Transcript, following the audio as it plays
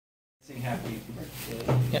Sing happy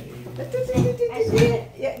birthday.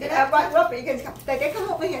 Yep. Robert, you can come. They come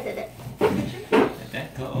over here.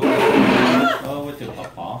 That go over to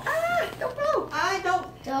Papa. Don't blow.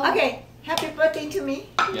 Don't. Okay. Happy birthday to me.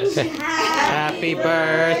 Yes. Happy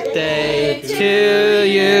birthday to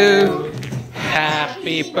you.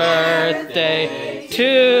 Happy birthday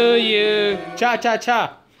to you. Cha cha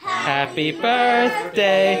cha. Happy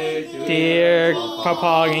birthday, dear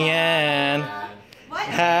Papa Ngen.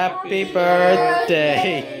 Happy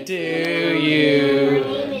birthday to you.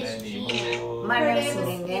 My name is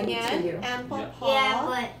Ngen-Ngen to you. And Papa. Yeah,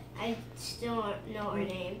 but I still don't know her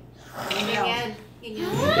name. Ngen-Ngen.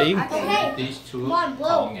 Yeah, you Okay. These two, Come on,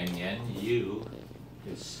 blow. Pong and Yan, you.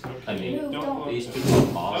 I mean, these two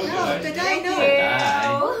Papa. No, the guy Thank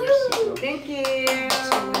knows. you. Thank you.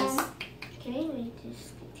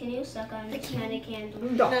 Can you suck on the candy candle?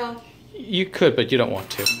 No. You could, but you don't want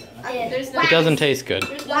to. There's It doesn't taste good.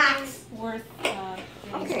 There's Wax. worth.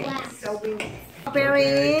 Okay. So we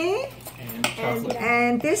strawberry. And chocolate.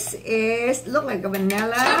 And this is look like a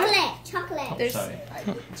vanilla. Chocolate. There's Sorry.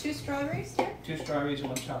 2 strawberries here. 2 strawberries,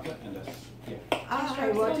 1 chocolate, and that's I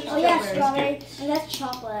want Oh yeah, strawberry. And that's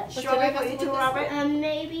chocolate. Strawberry for you too, Robert.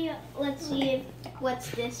 Maybe let's see if what's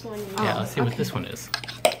this one is. Yeah, let's see what this one is.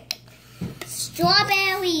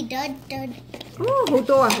 Strawberry. Dun dun. Hủ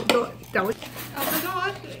tô à? Hủ tô. Don't. Oh my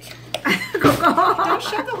god. Don't Don't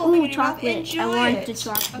shove the whole thing in your mouth. chocolate. Enjoy I want it. the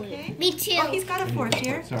chocolate. Okay. Me too. Oh, he's got a fork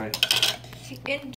here. sorry.